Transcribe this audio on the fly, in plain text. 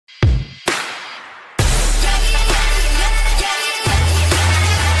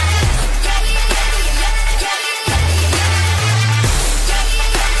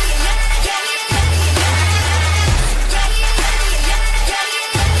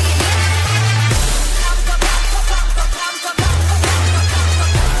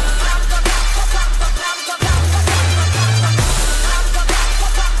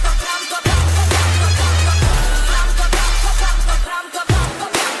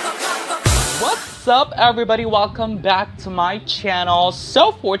What's up everybody, welcome back to my channel.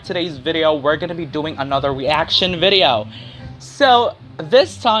 So for today's video, we're gonna be doing another reaction video. So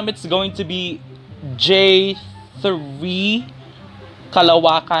this time it's going to be Jthree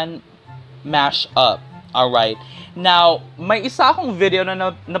Klwkn Mashup. Alright, now may isa akong video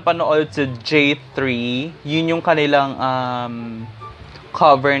na napanood sa Jthree. Yun yung kanilang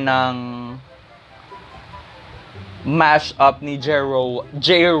cover ng Mashup ni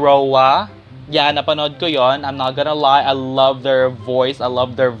Jthree. Yeah, napanood ko yon. I'm not gonna lie, I love their voice, I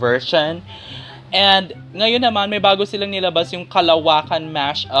love their version. And ngayon naman, may bago silang nilabas yung Klwkn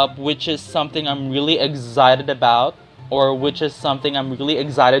Mashup, which is something I'm really excited about, or which is something I'm really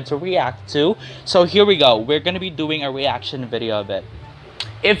excited to react to. So here we go, we're gonna be doing a reaction video of it.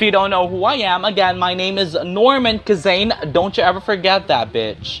 If you don't know who I am, again, my name is Norman Kazane. Don't you ever forget that,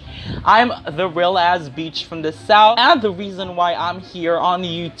 bitch. I'm the real ass beach from the south, and the reason why I'm here on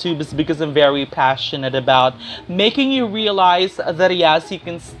YouTube is because I'm very passionate about making you realize that yes, you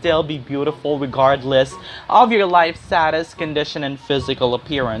can still be beautiful regardless of your life status, condition, and physical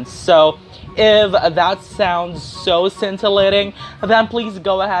appearance. So if that sounds so scintillating, then please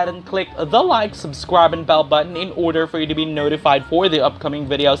go ahead and click the like, subscribe, and bell button in order for you to be notified for the upcoming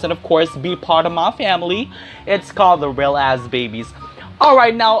videos, and of course be part of my family. It's called the Real Ass Babies.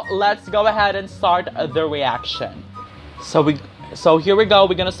 Alright, now let's go ahead and start the reaction. So here we go,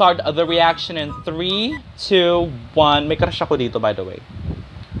 we're gonna start the reaction in 3, 2, 1. May crush ako dito, by the way.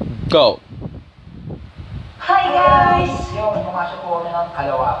 Go! Hi guys! Yung pumasok po ng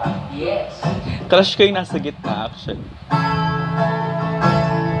Klwkn. Yes! Crush ko yung nasa gitna, actually.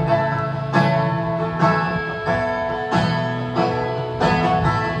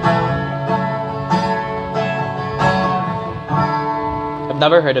 I've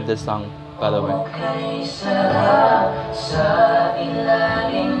never heard of this song, by the way.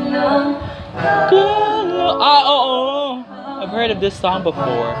 Oh! I've heard of this song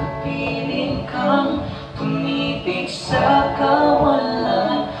before. Tumibig sa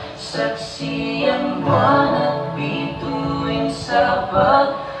kawalan, saksi ang buwan at bituin sa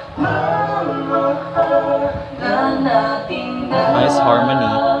pagmamahal na nating dalawa. Nice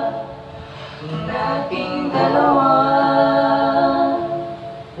harmony. Nating dalawa.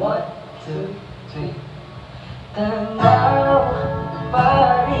 1, 2, 3. Tanaw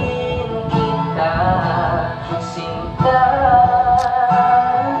pa rin kita, sinta.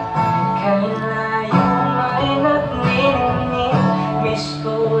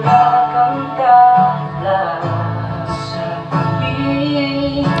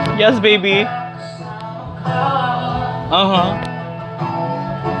 Yes, baby.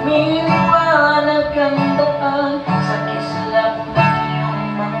 Miniwanag ang daan sa kislap ng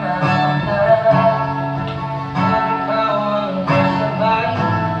iyong mga mata. Ikaw ang kasabay,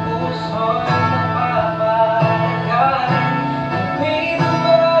 puso'y napapalagan.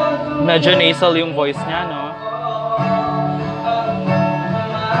 Medyo nasal yung voice niya, no?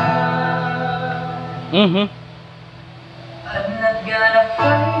 I'm not gonna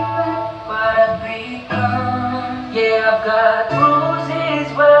fight back, but I'll be calm. Yeah, I've got bruises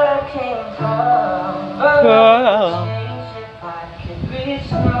where I came from, but I'll change if I could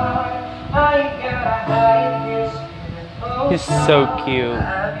restart. I gotta hide this beautiful. He's so cute.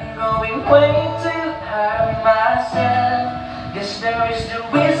 I've been going way too hard on myself. Guess there is no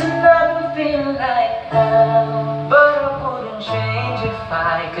reason I don't feel like hell, but I wouldn't change if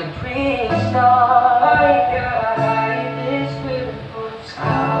I could restart. I gotta hide this beautiful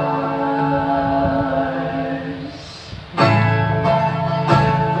scars.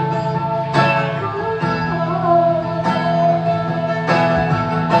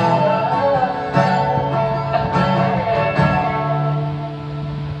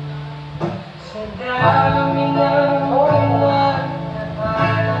 Sa dami ng uwan na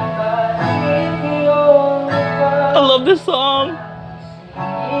parang bahid iyong I love this song.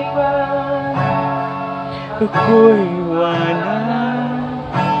 Ako'y iwanan.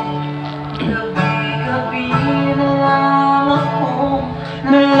 Gabi-gabi na lang akong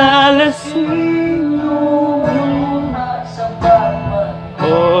Nalalasing muna sa bawat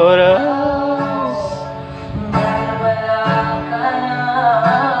oras. dahil wala ka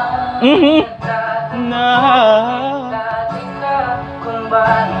na. Dati ka kung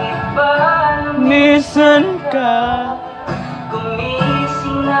bakit ba Minsan ka.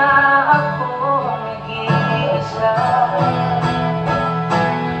 gumising na ako nag-iisa.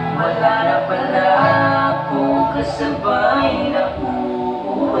 Wala na pala akong kasabay na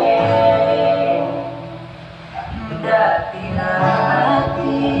uuwi. Dati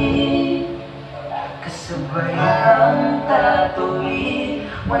kasabay ang tatuwi.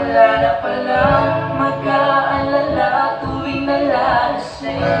 Wala na palang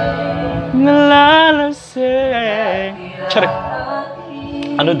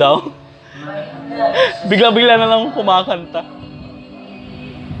Ano daw? Bigla-bigla na lang kumakanta.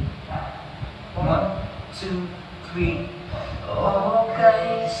 1, 2, 3.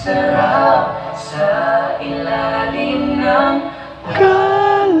 Okay, sarap sa ilalim ng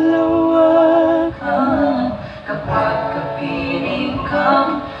kalawakan. Kapag kapiling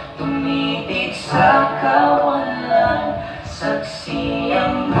kang tumitig sa kawalan, saksi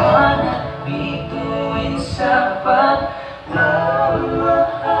ang buwan at bituin sa pagmamahal.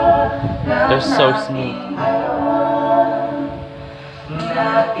 They're so smooth.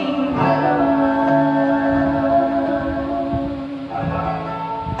 Nating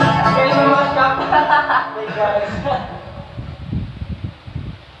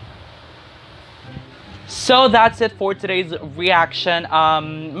So that's it for today's reaction.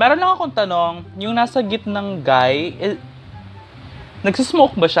 Meron lang akong tanong, yung nasa gitnang guy,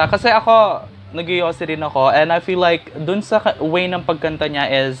 nagsismoke ba siya? Kasi ako, nag-iossi rin ako, and I feel like dun sa way ng pagkanta niya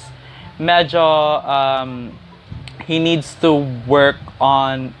is medyo he needs to work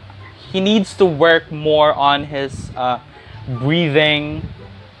more on his breathing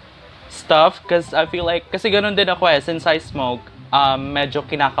stuff, because I feel like, kasi ganun din ako since I smoke, medyo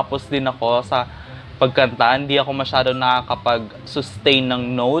kinakapos din ako sa pagkanta, hindi ako masyado nakakapag-sustain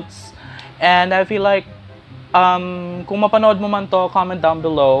ng notes, and I feel like kung mapanood mo man to, comment down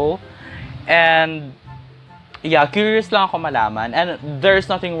below, and yeah, curious lang ako malaman, and there's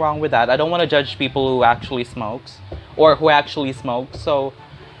nothing wrong with that. I don't want to judge people who actually smokes, or who actually smoke. So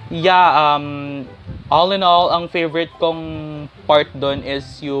yeah, all in all, ang favorite kong part doon is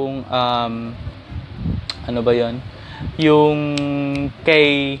yung ano ba yun? Yung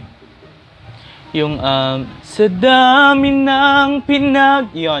sa dami ng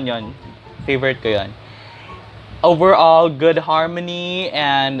yon. Favorite ko yon. Overall, good harmony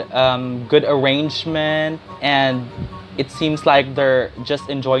and good arrangement, and it seems like they're just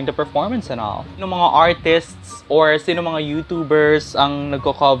enjoying the performance and all. Sino mga artists or sino mga YouTubers ang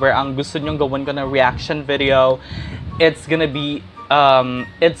nagko-cover ang gusto nyong gawin ko na reaction video, it's gonna be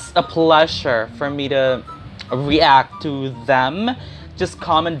it's a pleasure for me to react to them. Just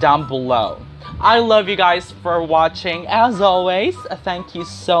comment down below. I love you guys for watching. As always, thank you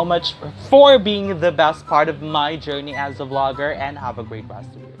so much for being the best part of my journey as a vlogger, and have a great rest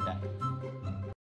of your day.